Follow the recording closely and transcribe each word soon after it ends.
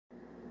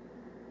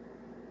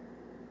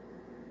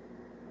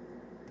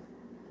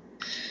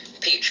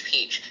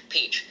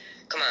Peach,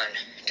 come on,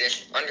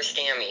 just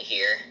understand me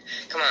here.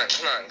 Come on.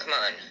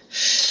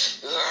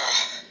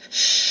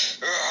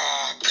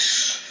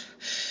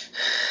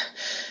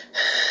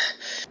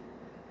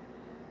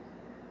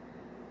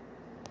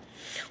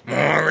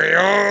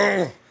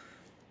 Mario!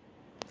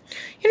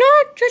 You know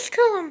what? Just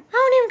kill him. I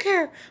don't even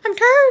care. I'm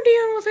tired of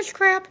dealing with this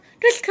crap.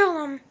 Just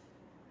kill him.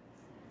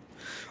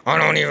 I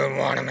don't even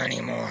want him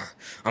anymore.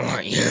 I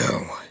want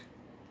you.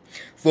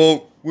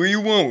 Folk, what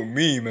you want with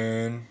me,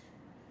 man?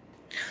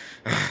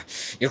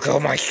 You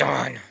killed my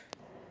son.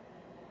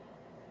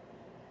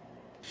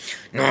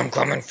 No, I'm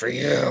coming for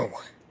you.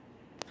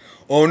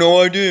 Oh,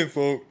 no, I didn't,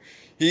 folk.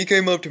 He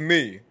came up to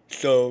me.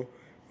 So,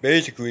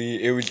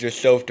 basically, it was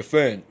just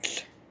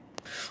self-defense.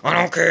 I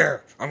don't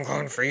care. I'm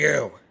coming for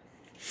you.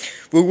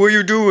 But what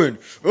you doing?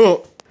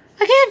 Oh.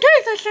 I can't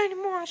take this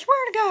anymore. I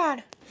swear to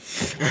God.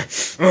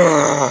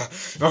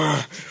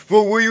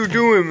 But what you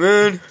doing,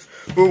 man?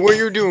 But what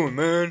you doing,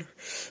 man?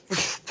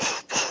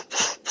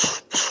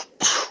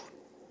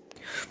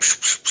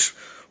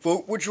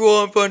 But what you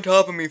all up on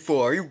top of me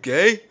for? Are you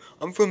gay?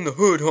 I'm from the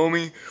hood,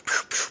 homie.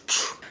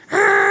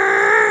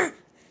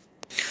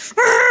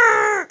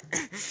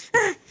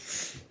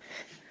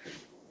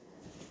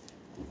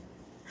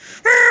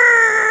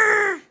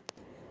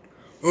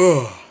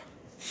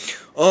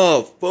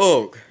 Oh,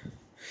 fuck.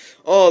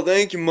 Oh,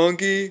 thank you,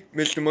 monkey.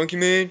 Mr. Monkey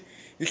Man.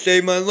 You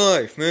saved my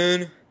life,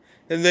 man.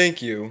 And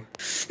thank you.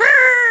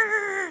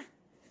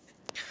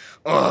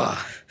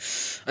 I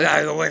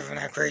gotta go away from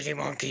that crazy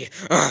monkey.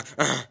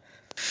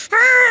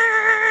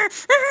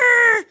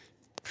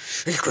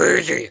 He's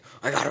crazy.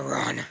 I gotta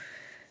run.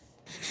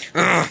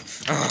 I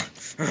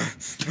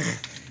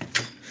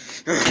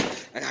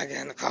gotta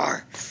get in the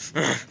car.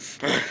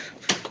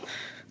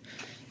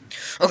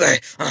 Okay,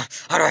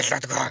 how do I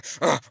start the car?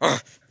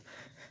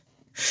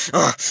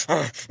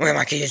 Where are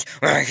my keys?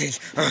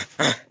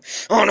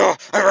 Oh no,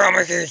 I forgot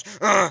my keys.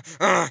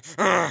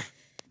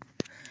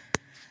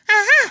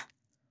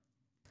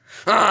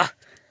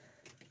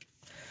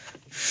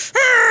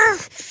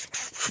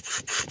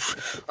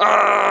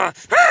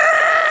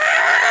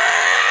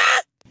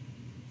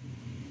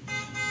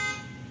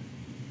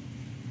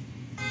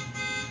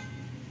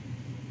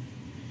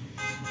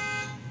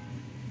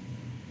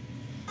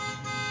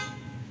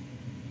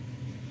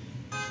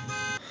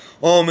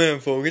 Oh man,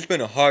 folks, it's been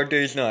a hard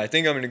day's night. I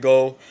think I'm gonna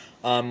go.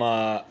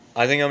 I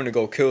think I'm gonna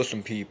go kill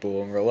some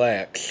people and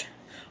relax.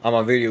 On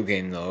my video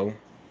game though.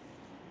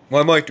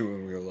 Well, I might do it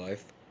in real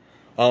life.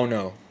 I don't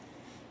know.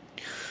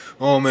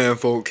 Oh man,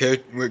 folks,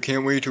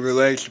 can't wait to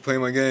relax to play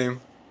my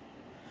game.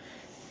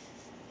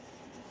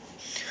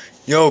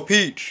 Yo,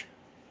 Peach.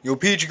 Yo,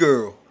 Peach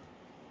girl.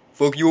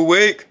 Folk, you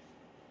awake?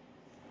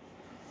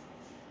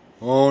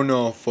 Oh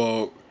no,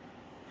 folk.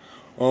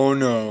 Oh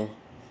no.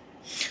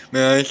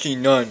 Man, I ain't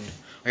seen nothing.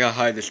 I gotta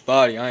hide this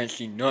body. I ain't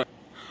seen nothing.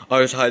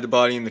 I just hide the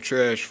body in the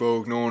trash,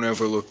 folk. No one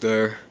ever looked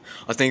there.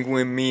 I think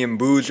when me and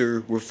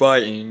Boozer were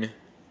fighting,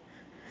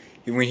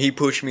 when he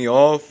pushed me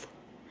off,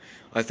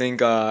 I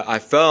think I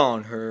fell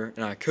on her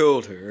and I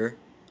killed her.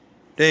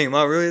 Dang, am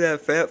I really that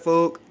fat,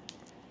 folk?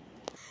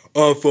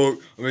 Oh, folk,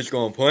 I just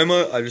wanna play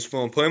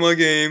my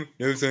game.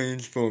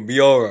 Everything's gonna be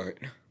alright.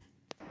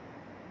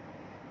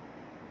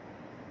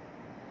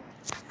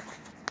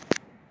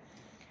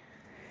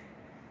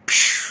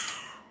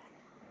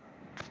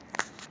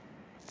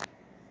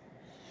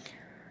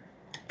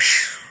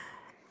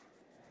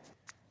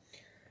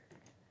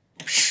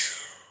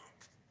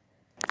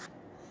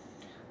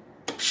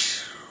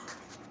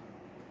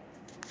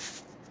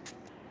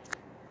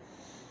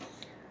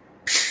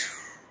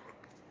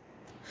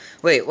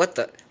 Wait, what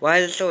the? Why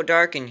is it so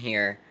dark in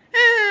here?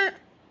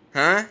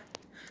 Huh?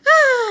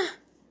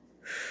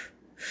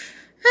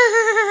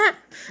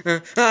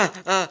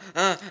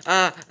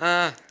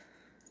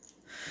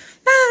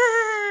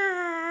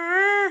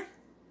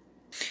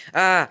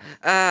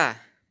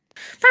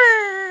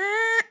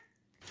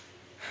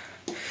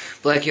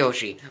 Black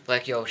Yoshi.